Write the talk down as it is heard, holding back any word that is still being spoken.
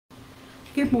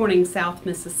Good morning, South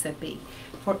Mississippi.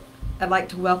 I'd like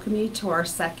to welcome you to our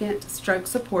second stroke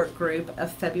support group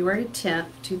of February 10th,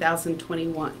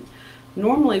 2021.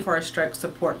 Normally for our stroke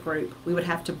support group, we would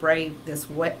have to brave this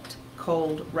wet,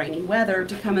 cold, rainy weather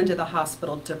to come into the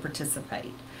hospital to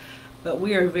participate. But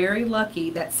we are very lucky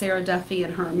that Sarah Duffy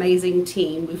and her amazing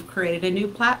team, we've created a new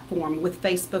platform with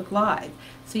Facebook Live,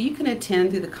 so you can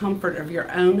attend through the comfort of your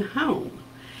own home.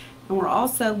 And we're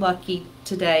also lucky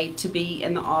today to be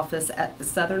in the office at the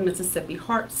Southern Mississippi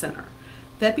Heart Center.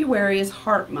 February is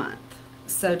Heart Month,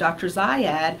 so Dr.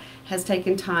 Zayed has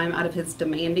taken time out of his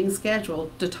demanding schedule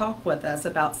to talk with us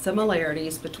about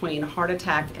similarities between heart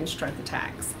attack and stroke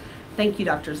attacks. Thank you,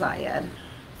 Dr. Zayed.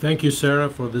 Thank you, Sarah,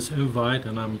 for this invite,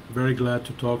 and I'm very glad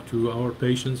to talk to our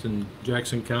patients in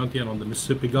Jackson County and on the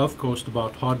Mississippi Gulf Coast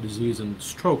about heart disease and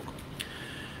stroke.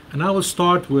 And I will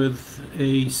start with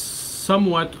a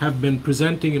somewhat have been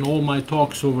presenting in all my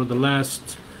talks over the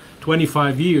last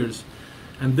 25 years.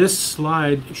 And this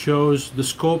slide shows the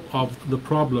scope of the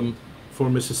problem for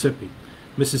Mississippi.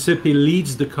 Mississippi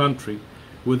leads the country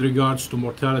with regards to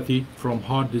mortality from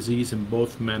heart disease in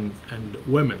both men and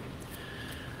women.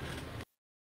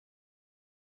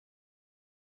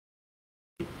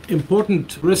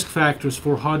 Important risk factors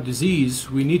for heart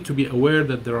disease, we need to be aware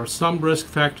that there are some risk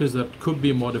factors that could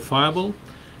be modifiable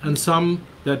and some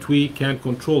that we can't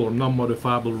control, or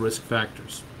non-modifiable risk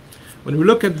factors. When we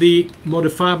look at the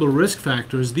modifiable risk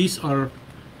factors, these are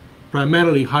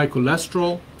primarily high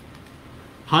cholesterol,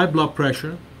 high blood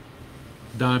pressure,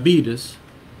 diabetes,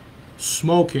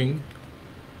 smoking,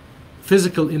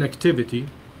 physical inactivity,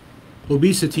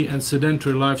 obesity and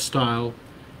sedentary lifestyle,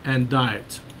 and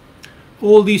diet.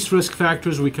 All these risk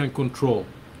factors we can control.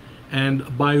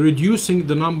 And by reducing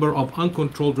the number of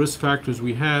uncontrolled risk factors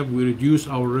we have, we reduce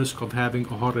our risk of having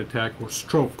a heart attack or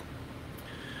stroke.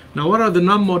 Now, what are the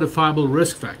non-modifiable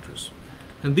risk factors?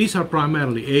 And these are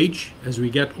primarily age. As we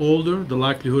get older, the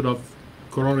likelihood of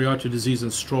coronary artery disease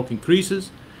and stroke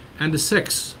increases, and the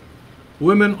sex.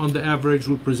 Women, on the average,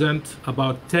 will present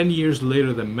about 10 years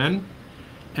later than men,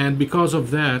 and because of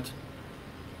that,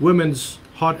 women's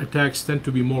heart attacks tend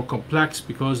to be more complex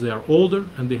because they are older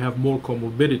and they have more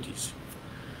comorbidities.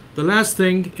 The last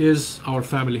thing is our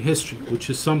family history, which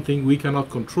is something we cannot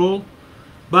control,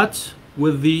 but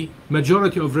with the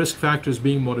majority of risk factors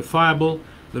being modifiable,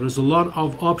 there is a lot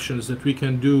of options that we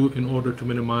can do in order to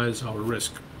minimize our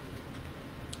risk.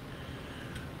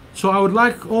 So I would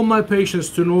like all my patients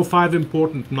to know 5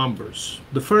 important numbers.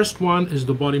 The first one is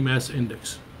the body mass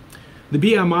index. The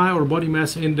BMI, or body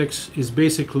mass index, is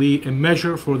basically a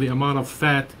measure for the amount of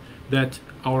fat that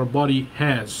our body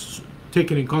has,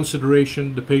 taking in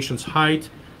consideration the patient's height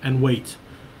and weight.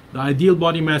 The ideal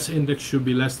body mass index should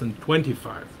be less than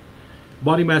 25.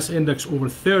 Body mass index over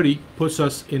 30 puts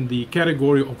us in the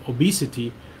category of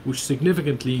obesity, which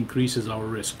significantly increases our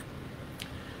risk.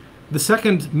 The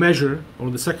second measure, or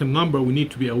the second number we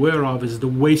need to be aware of, is the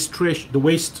waist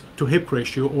to hip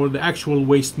ratio, or the actual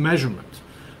waist measurement.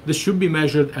 This should be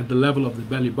measured at the level of the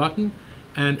belly button,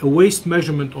 and a waist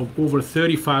measurement of over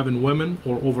 35 in women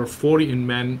or over 40 in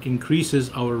men increases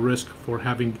our risk for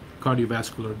having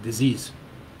cardiovascular disease.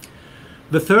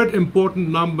 The third important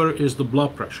number is the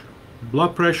blood pressure.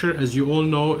 Blood pressure, as you all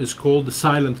know, is called the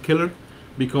silent killer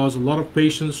because a lot of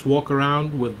patients walk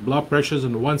around with blood pressures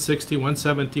in 160,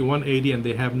 170, 180 and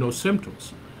they have no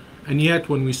symptoms. And yet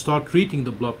when we start treating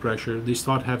the blood pressure, they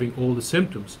start having all the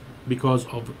symptoms because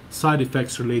of side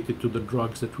effects related to the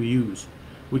drugs that we use.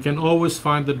 We can always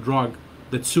find the drug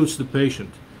that suits the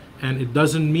patient, and it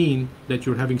doesn't mean that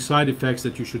you're having side effects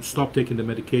that you should stop taking the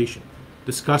medication.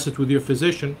 Discuss it with your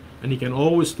physician, and you can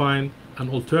always find an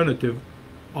alternative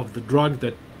of the drug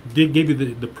that did give you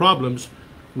the problems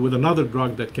with another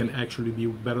drug that can actually be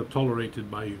better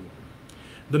tolerated by you.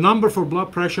 The number for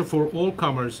blood pressure for all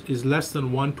comers is less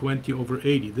than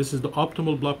 120/80. This is the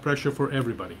optimal blood pressure for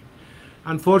everybody.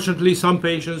 Unfortunately, some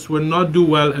patients will not do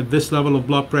well at this level of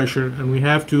blood pressure, and we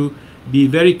have to be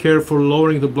very careful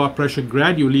lowering the blood pressure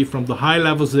gradually from the high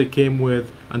levels they came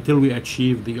with until we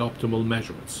achieve the optimal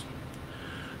measurements.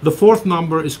 The fourth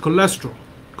number is cholesterol.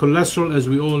 Cholesterol, as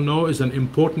we all know, is an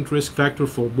important risk factor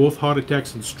for both heart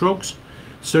attacks and strokes.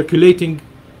 Circulating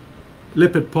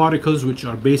lipid particles, which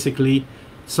are basically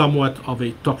somewhat of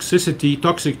a toxic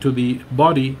to the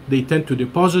body, they tend to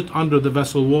deposit under the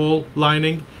vessel wall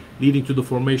lining, leading to the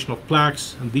formation of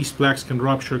plaques, and these plaques can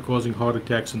rupture, causing heart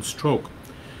attacks and stroke.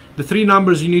 The 3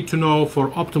 numbers you need to know for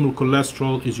optimal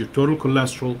cholesterol is your total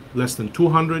cholesterol less than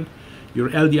 200, your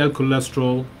LDL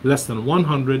cholesterol less than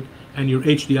 100, and your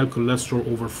HDL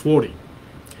cholesterol over 40.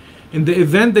 In the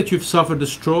event that you've suffered a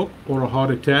stroke or a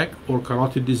heart attack or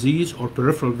carotid disease or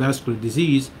peripheral vascular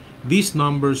disease, these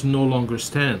numbers no longer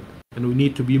stand. And we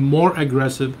need to be more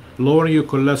aggressive, lowering your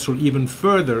cholesterol even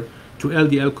further to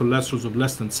LDL cholesterols of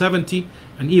less than 70.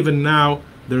 And even now,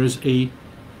 there is a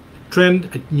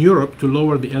trend in Europe to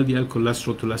lower the LDL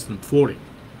cholesterol to less than 40.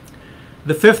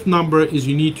 The fifth number is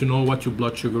you need to know what your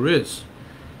blood sugar is.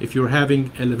 If you're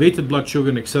having elevated blood sugar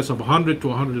in excess of 100 to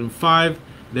 105,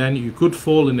 then you could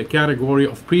fall in the category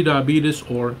of prediabetes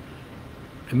or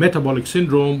a metabolic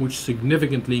syndrome, which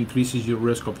significantly increases your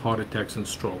risk of heart attacks and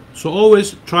stroke. So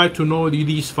always try to know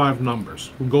these 5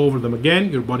 numbers. We'll go over them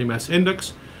again: your body mass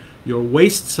index, your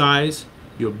waist size,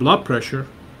 your blood pressure,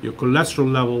 your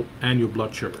cholesterol level, and your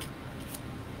blood sugar.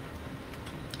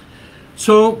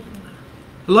 So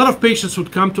a lot of patients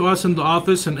would come to us in the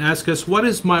office and ask us, what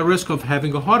is my risk of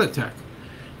having a heart attack?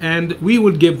 And we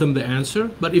would give them the answer.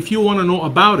 But if you want to know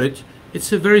about it,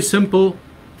 it's a very simple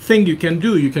thing you can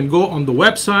do. You can go on the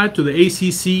website to the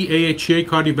ACC AHA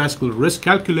cardiovascular risk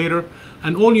calculator,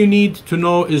 and all you need to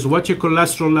know is what your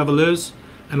cholesterol level is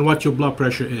and what your blood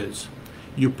pressure is.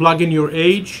 You plug in your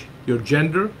age, your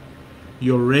gender,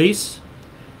 your race,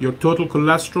 your total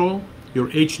cholesterol, your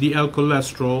HDL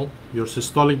cholesterol, your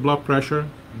systolic blood pressure,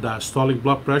 diastolic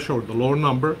blood pressure or the lower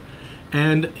number,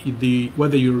 and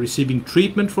whether you're receiving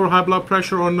treatment for high blood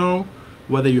pressure or no,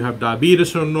 whether you have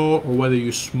diabetes or no, or whether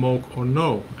you smoke or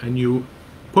no. And you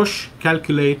push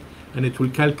calculate, and it will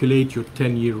calculate your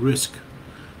 10-year risk.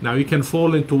 Now you can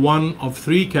fall into one of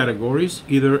 3 categories: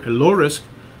 either a low risk,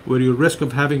 where your risk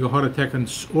of having a heart attack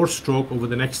or stroke over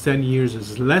the next 10 years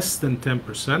is less than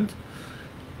 10%,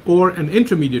 or an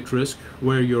intermediate risk,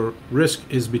 where your risk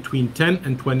is between 10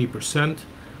 and 20%,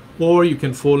 or you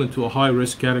can fall into a high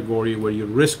risk category where your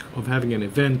risk of having an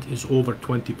event is over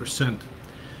 20%.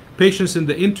 Patients in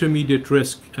the intermediate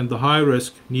risk and the high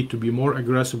risk need to be more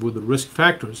aggressive with the risk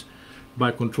factors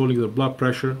by controlling their blood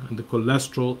pressure and the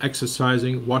cholesterol,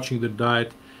 exercising, watching their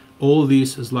diet. All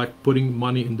this is like putting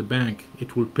money in the bank.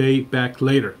 It will pay back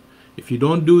later. If you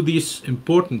don't do this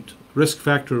important risk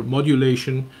factor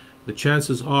modulation, the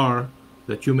chances are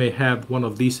that you may have one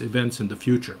of these events in the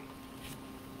future.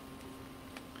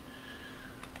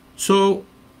 So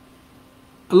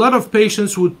a lot of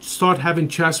patients would start having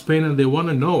chest pain and they want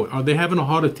to know, are they having a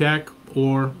heart attack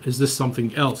or is this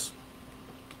something else?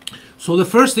 So the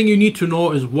first thing you need to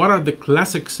know is what are the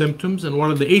classic symptoms and what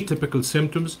are the atypical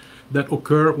symptoms that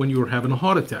occur when you're having a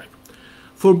heart attack.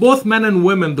 For both men and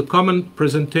women, the common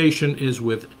presentation is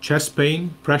with chest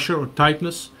pain, pressure or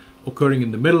tightness occurring in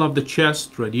the middle of the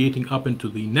chest, radiating up into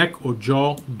the neck or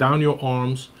jaw, down your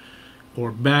arms, or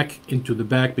back into the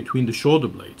back between the shoulder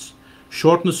blades.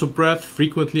 Shortness of breath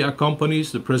frequently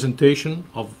accompanies the presentation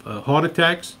of heart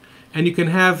attacks, and you can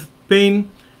have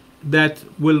pain that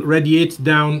will radiate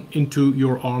down into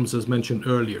your arms, as mentioned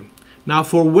earlier. Now,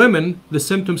 for women, the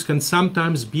symptoms can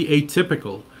sometimes be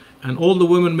atypical, and all the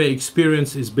women may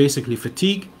experience is basically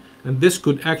fatigue, and this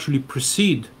could actually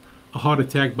precede a heart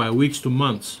attack by weeks to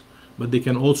months. But they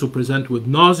can also present with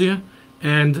nausea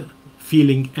and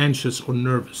feeling anxious or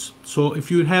nervous. So if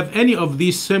you have any of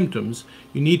these symptoms,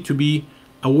 you need to be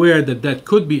aware that that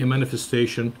could be a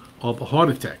manifestation of a heart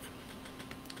attack.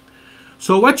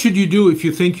 So what should you do if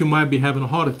you think you might be having a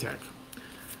heart attack?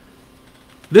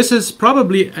 This is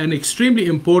probably an extremely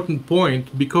important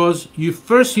point, because you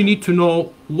need to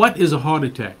know what is a heart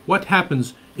attack. What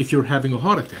happens if you're having a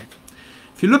heart attack?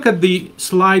 If you look at the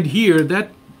slide here,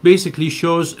 that basically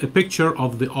shows a picture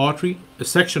of the artery, a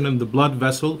section in the blood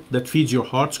vessel that feeds your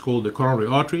heart, called the coronary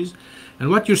arteries.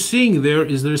 And what you're seeing there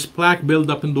is plaque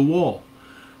buildup in the wall.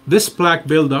 This plaque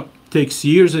buildup takes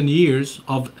years and years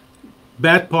of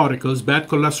bad particles, bad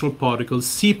cholesterol particles,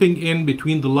 seeping in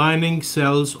between the lining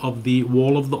cells of the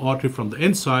wall of the artery from the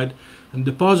inside and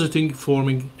depositing,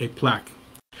 forming a plaque.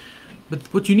 But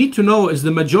what you need to know is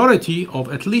the majority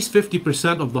of at least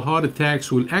 50% of the heart attacks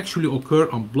will actually occur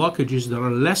on blockages that are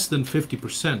less than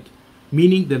 50%,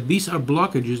 meaning that these are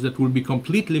blockages that will be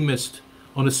completely missed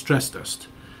on a stress test.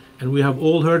 And we have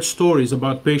all heard stories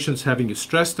about patients having a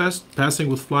stress test, passing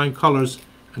with flying colors,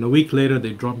 and a week later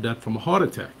they drop dead from a heart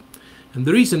attack. And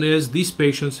the reason is these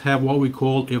patients have what we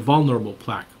call a vulnerable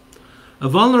plaque. A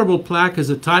vulnerable plaque is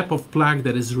a type of plaque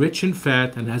that is rich in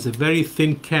fat and has a very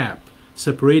thin cap,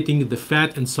 separating the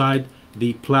fat inside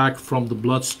the plaque from the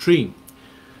bloodstream.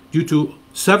 Due to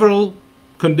several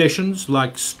conditions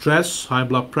like stress, high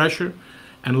blood pressure,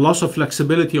 and loss of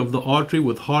flexibility of the artery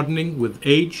with hardening with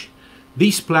age,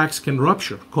 these plaques can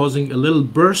rupture, causing a little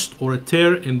burst or a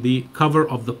tear in the cover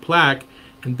of the plaque,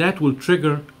 and that will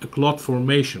trigger a clot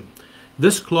formation.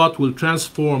 This clot will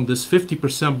transform this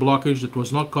 50% blockage that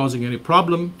was not causing any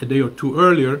problem a day or two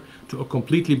earlier to a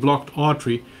completely blocked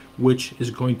artery, which is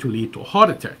going to lead to a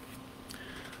heart attack.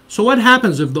 So what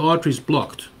happens if the artery is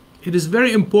blocked? It is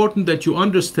very important that you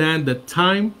understand that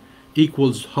time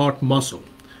equals heart muscle,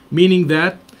 meaning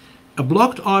that a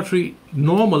blocked artery,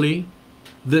 normally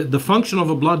the function of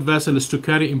a blood vessel is to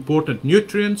carry important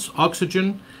nutrients,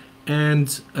 oxygen,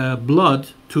 and blood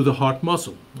to the heart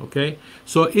muscle. Okay,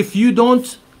 so if you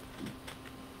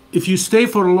stay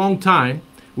for a long time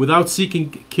without seeking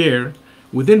care,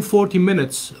 within 40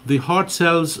 minutes the heart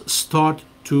cells start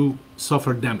to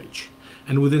suffer damage,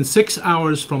 and within 6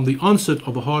 hours from the onset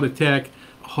of a heart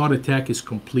attack is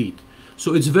complete.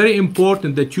 So it's very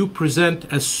important that you present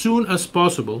as soon as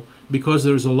possible, because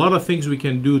there's a lot of things we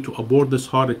can do to abort this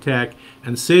heart attack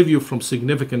and save you from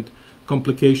significant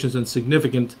complications and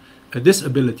significant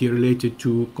disability related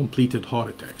to completed heart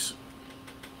attacks.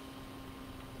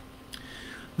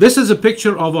 This is a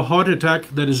picture of a heart attack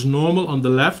that is normal on the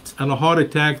left, and a heart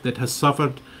attack that has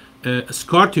suffered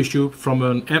scar tissue from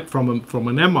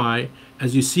an MI.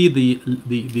 As you see,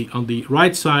 on the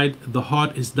right side, the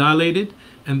heart is dilated,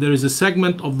 and there is a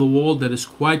segment of the wall that is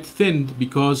quite thinned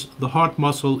because the heart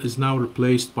muscle is now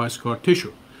replaced by scar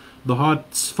tissue. The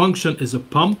heart's function is a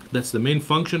pump. That's the main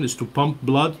function, is to pump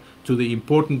blood to the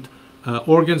important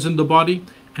organs in the body,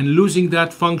 and losing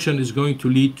that function is going to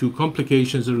lead to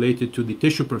complications related to the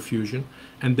tissue perfusion,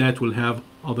 and that will have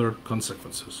other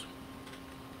consequences.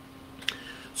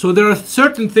 So there are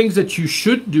certain things that you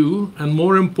should do, and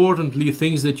more importantly,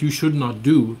 things that you should not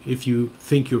do if you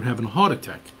think you're having a heart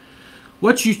attack.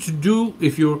 What you should do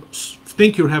if you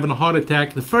think you're having a heart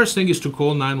attack, the first thing is to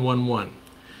call 911.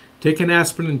 Take an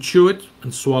aspirin and chew it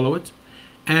and swallow it,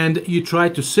 and you try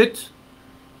to sit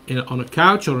on a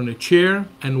couch or in a chair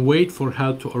and wait for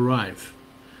help to arrive.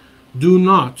 Do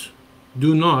not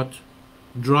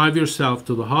drive yourself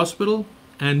to the hospital,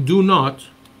 and do not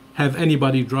have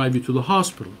anybody drive you to the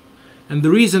hospital. And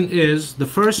the reason is, the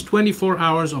first 24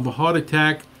 hours of a heart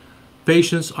attack,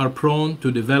 patients are prone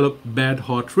to develop bad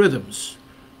heart rhythms.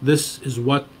 This is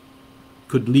what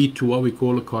could lead to what we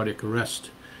call a cardiac arrest.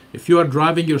 If you are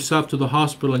driving yourself to the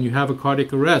hospital and you have a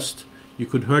cardiac arrest, you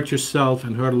could hurt yourself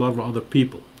and hurt a lot of other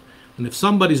people. And if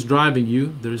somebody's driving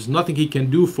you, there is nothing he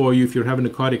can do for you if you're having a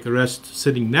cardiac arrest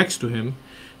sitting next to him.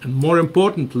 And more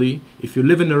importantly, if you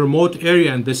live in a remote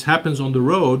area and this happens on the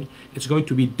road, it's going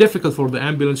to be difficult for the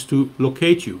ambulance to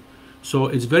locate you. So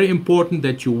it's very important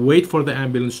that you wait for the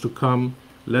ambulance to come,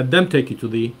 let them take you to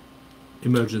the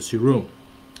emergency room.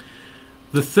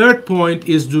 The third point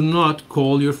is, do not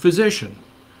call your physician.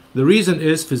 The reason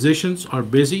is, physicians are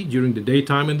busy during the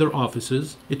daytime in their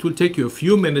offices. It will take you a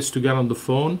few minutes to get on the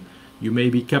phone. You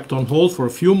may be kept on hold for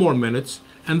a few more minutes.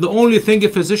 And the only thing a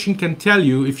physician can tell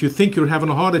you if you think you're having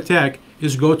a heart attack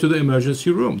is go to the emergency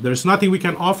room. There's nothing we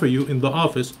can offer you in the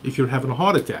office if you're having a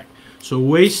heart attack. So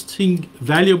wasting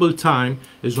valuable time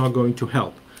is not going to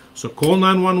help. So call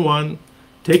 911,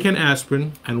 take an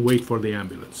aspirin, and wait for the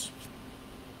ambulance.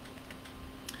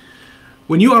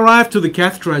 When you arrive to the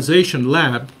catheterization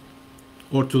lab,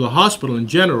 or to the hospital in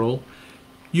general,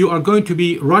 you are going to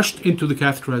be rushed into the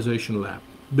catheterization lab.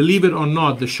 Believe it or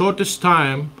not, the shortest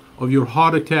time of your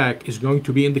heart attack is going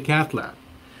to be in the cath lab.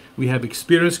 We have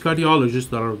experienced cardiologists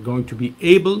that are going to be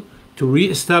able to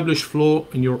re-establish flow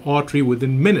in your artery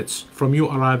within minutes from you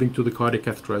arriving to the cardiac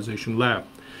catheterization lab.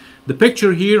 The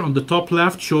picture here on the top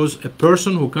left shows a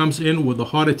person who comes in with a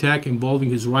heart attack involving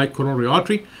his right coronary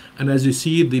artery, and as you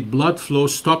see, the blood flow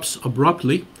stops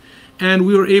abruptly, and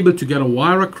we were able to get a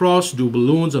wire across, do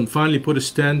balloons, and finally put a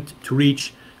stent to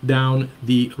reach down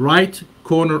the right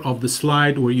corner of the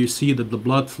slide where you see that the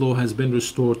blood flow has been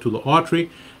restored to the artery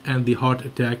and the heart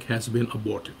attack has been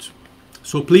aborted.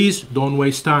 So please don't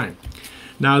waste time.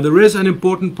 Now there is an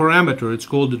important parameter. It's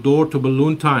called the door to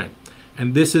balloon time,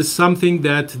 and this is something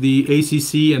that the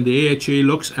ACC and the AHA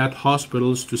looks at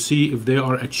hospitals to see if they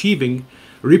are achieving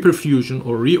reperfusion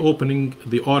or reopening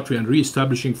the artery and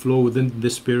reestablishing flow within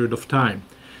this period of time.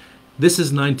 This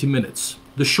is 90 minutes.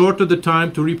 The shorter the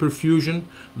time to reperfusion,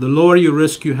 the lower your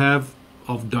risk you have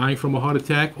of dying from a heart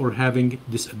attack or having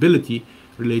disability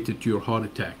related to your heart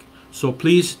attack. So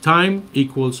please, time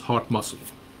equals heart muscle.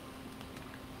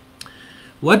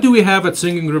 What do we have at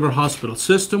Singing River Hospital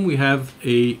System? We have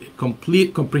a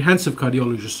comprehensive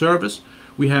cardiology service.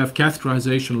 We have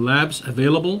catheterization labs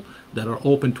available that are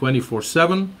open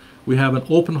 24/7. We have an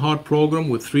open heart program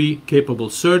with 3 capable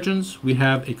surgeons. We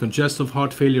have a congestive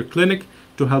heart failure clinic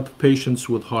to help patients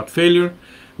with heart failure.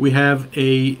 We have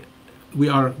a we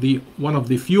are one of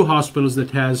the few hospitals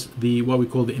that has what we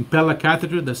call the Impella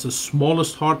catheter. That's the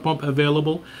smallest heart pump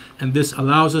available, and this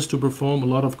allows us to perform a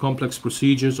lot of complex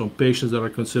procedures on patients that are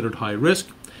considered high risk.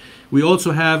 We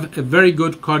also have a very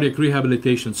good cardiac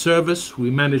rehabilitation service. We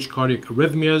manage cardiac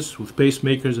arrhythmias with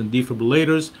pacemakers and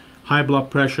defibrillators, high blood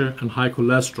pressure, and high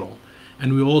cholesterol.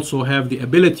 And we also have the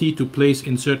ability to place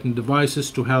in certain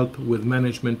devices to help with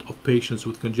management of patients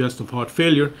with congestive heart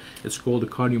failure. It's called the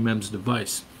CardioMEMS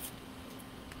device.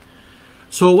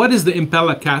 So what is the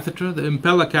Impella catheter? The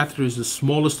Impella catheter is the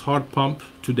smallest heart pump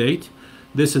to date.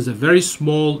 This is a very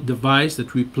small device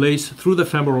that we place through the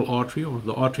femoral artery, or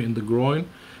the artery in the groin.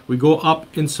 We go up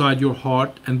inside your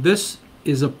heart, and this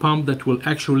is a pump that will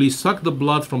actually suck the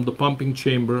blood from the pumping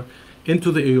chamber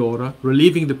into the aorta,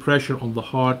 relieving the pressure on the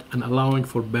heart and allowing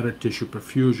for better tissue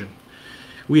perfusion.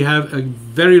 We have a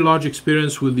very large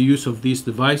experience with the use of these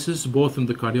devices, both in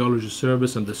the cardiology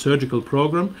service and the surgical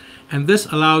program, and this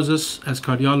allows us as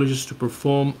cardiologists to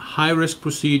perform high-risk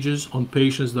procedures on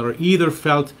patients that are either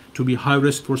felt to be high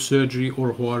risk for surgery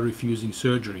or who are refusing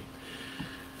surgery.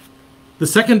 The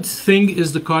second thing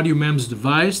is the CardioMEMS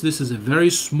device. This is a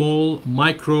very small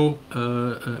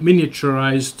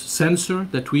miniaturized sensor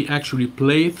that we actually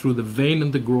play through the vein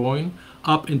in the groin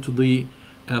up into the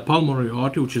pulmonary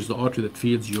artery, which is the artery that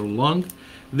feeds your lung.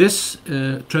 This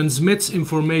transmits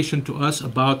information to us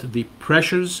about the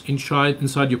pressures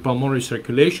inside your pulmonary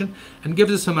circulation and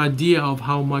gives us an idea of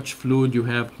how much fluid you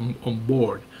have on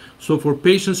board. So for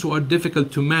patients who are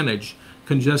difficult to manage,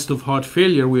 congestive heart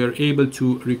failure, we are able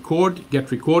to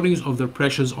get recordings of their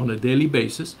pressures on a daily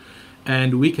basis,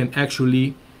 and we can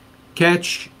actually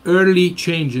catch early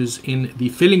changes in the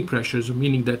filling pressures,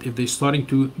 meaning that if they're starting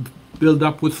to build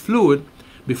up with fluid,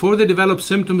 before they develop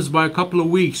symptoms by a couple of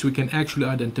weeks, we can actually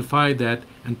identify that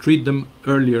and treat them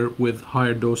earlier with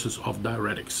higher doses of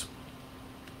diuretics.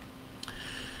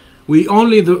 We are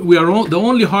the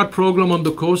only heart program on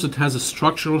the coast that has a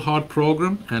structural heart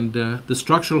program, and the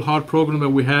structural heart program that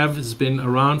we have has been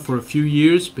around for a few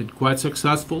years, been quite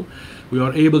successful. We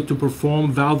are able to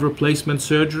perform valve replacement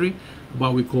surgery,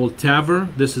 what we call TAVR.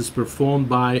 This is performed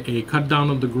by a cut down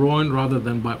of the groin rather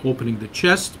than by opening the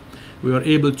chest. We are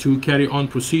able to carry on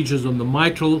procedures on the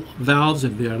mitral valves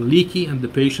if they are leaky and the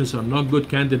patients are not good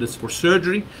candidates for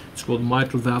surgery. It's called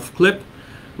mitral valve clip.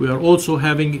 We are also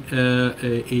having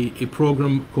a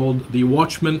program called the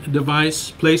Watchman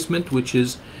device placement, which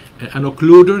is an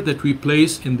occluder that we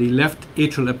place in the left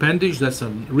atrial appendage. That's a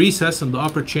recess in the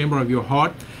upper chamber of your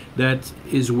heart. That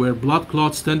is where blood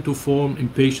clots tend to form in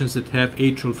patients that have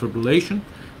atrial fibrillation.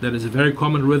 That is a very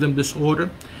common rhythm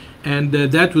disorder. And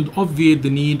that would obviate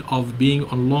the need of being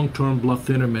on long-term blood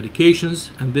thinner medications.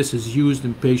 And this is used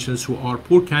in patients who are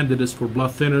poor candidates for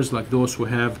blood thinners, like those who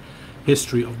have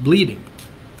history of bleeding.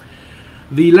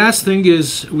 The last thing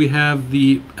is we have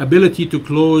the ability to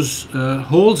close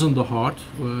holes in the heart,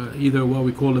 either what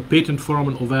we call a patent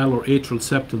foramen ovale or atrial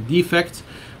septal defect,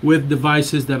 with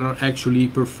devices that are actually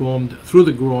performed through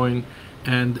the groin,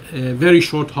 and a very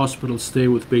short hospital stay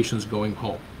with patients going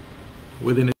home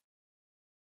within a.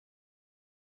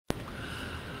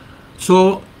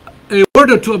 So a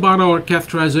word or two about our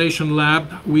catheterization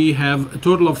lab. We have a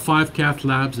total of 5 cath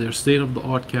labs. They're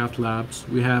state-of-the-art cath labs.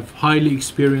 We have highly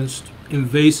experienced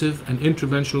invasive and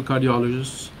interventional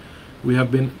cardiologists. We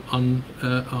have been on.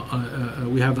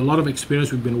 We have a lot of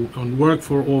experience. We've been on work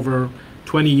for over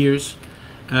 20 years.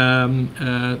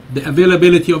 The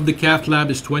availability of the cath lab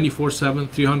is 24/7,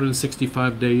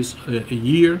 365 days a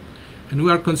year, and we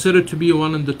are considered to be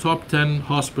one of the top 10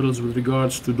 hospitals with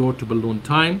regards to door-to-balloon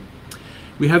time.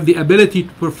 We have the ability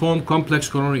to perform complex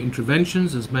coronary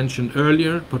interventions, as mentioned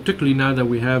earlier, particularly now that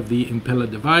we have the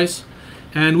Impella device.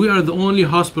 And we are the only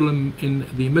hospital in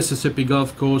the Mississippi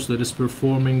Gulf Coast that is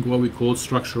performing what we call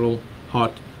structural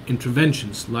heart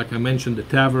interventions, like I mentioned, the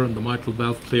TAVR and the mitral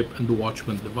valve clip and the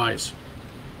Watchman device.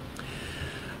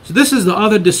 So this is the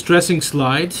other distressing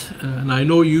slide, and I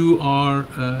know you are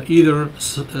either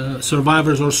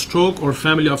survivors of stroke or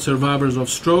family of survivors of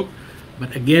stroke,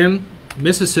 but again,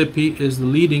 Mississippi is the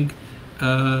leading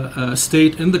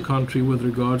state in the country with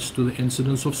regards to the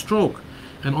incidence of stroke.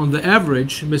 And on the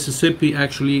average, Mississippi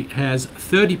actually has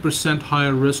 30%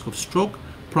 higher risk of stroke,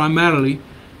 primarily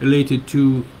related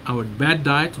to our bad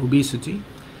diet, obesity,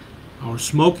 our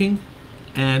smoking,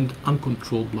 and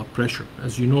uncontrolled blood pressure.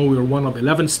 As you know, we are one of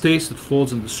 11 states that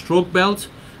falls in the stroke belt,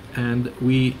 and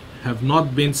we have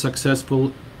not been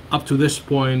successful up to this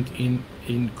point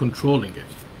in controlling it.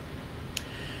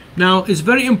 Now, it's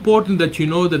very important that you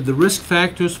know that the risk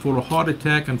factors for a heart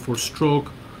attack and for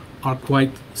stroke are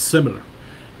quite similar.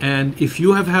 And if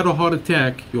you have had a heart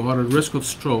attack, you are at risk of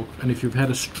stroke. And if you've had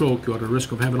a stroke, you are at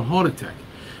risk of having a heart attack.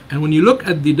 And when you look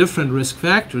at the different risk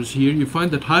factors here, you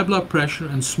find that high blood pressure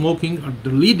and smoking are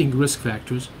the leading risk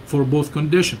factors for both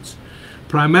conditions.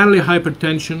 Primarily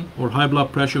hypertension or high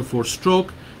blood pressure for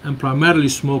stroke, and primarily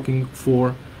smoking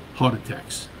for heart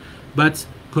attacks. But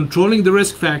controlling the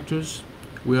risk factors,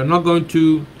 we are not going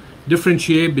to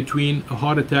differentiate between a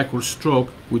heart attack or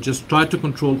stroke. We just try to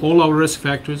control all our risk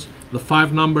factors. The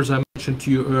 5 numbers I mentioned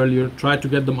to you earlier, try to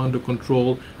get them under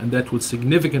control, and that will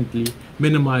significantly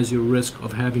minimize your risk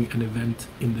of having an event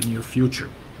in the near future.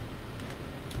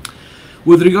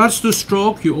 With regards to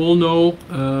stroke, you all know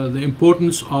the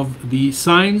importance of the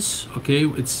signs. Okay,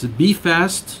 it's B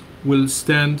fast will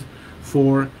stand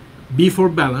for B for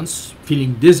balance,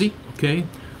 feeling dizzy. Okay,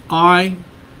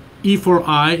 E for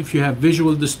eye, if you have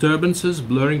visual disturbances,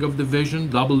 blurring of the vision,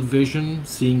 double vision,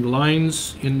 seeing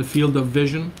lines in the field of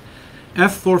vision.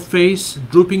 F for face,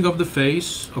 drooping of the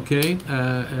face, okay,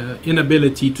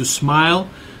 inability to smile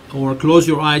or close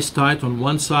your eyes tight on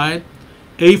one side.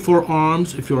 A for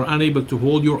arms, if you're unable to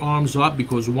hold your arms up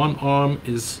because one arm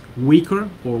is weaker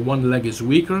or one leg is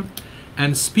weaker.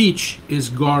 And speech is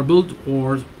garbled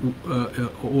or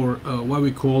what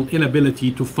we call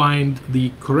inability to find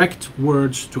the correct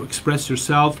words to express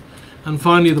yourself. And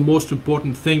finally, the most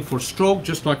important thing for stroke,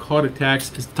 just like heart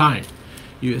attacks, is time.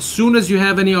 As soon as you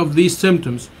have any of these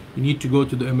symptoms, you need to go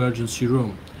to the emergency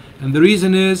room. And the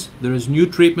reason is there is new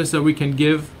treatments that we can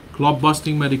give,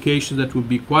 clot-busting medications that will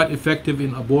be quite effective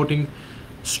in aborting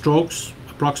strokes.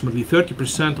 Approximately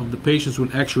 30% of the patients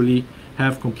will actually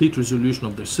have complete resolution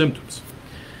of their symptoms.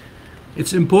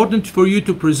 It's important for you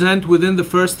to present within the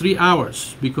first 3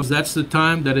 hours because that's the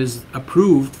time that is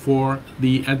approved for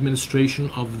the administration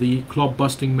of the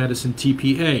clot-busting medicine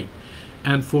TPA.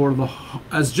 And for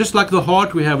just like the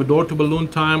heart, we have a door-to-balloon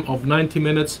time of 90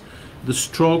 minutes. The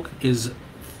stroke is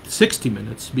 60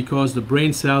 minutes because the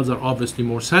brain cells are obviously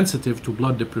more sensitive to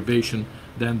blood deprivation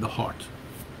than the heart.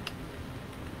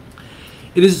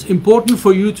 It is important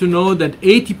for you to know that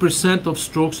 80% of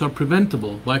strokes are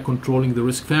preventable by controlling the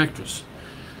risk factors.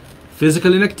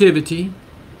 Physical inactivity,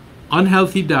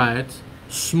 unhealthy diet,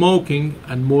 smoking,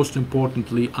 and most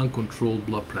importantly, uncontrolled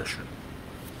blood pressure.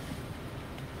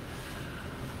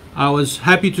 I was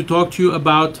happy to talk to you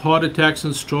about heart attacks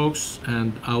and strokes,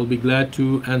 and I'll be glad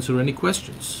to answer any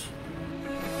questions.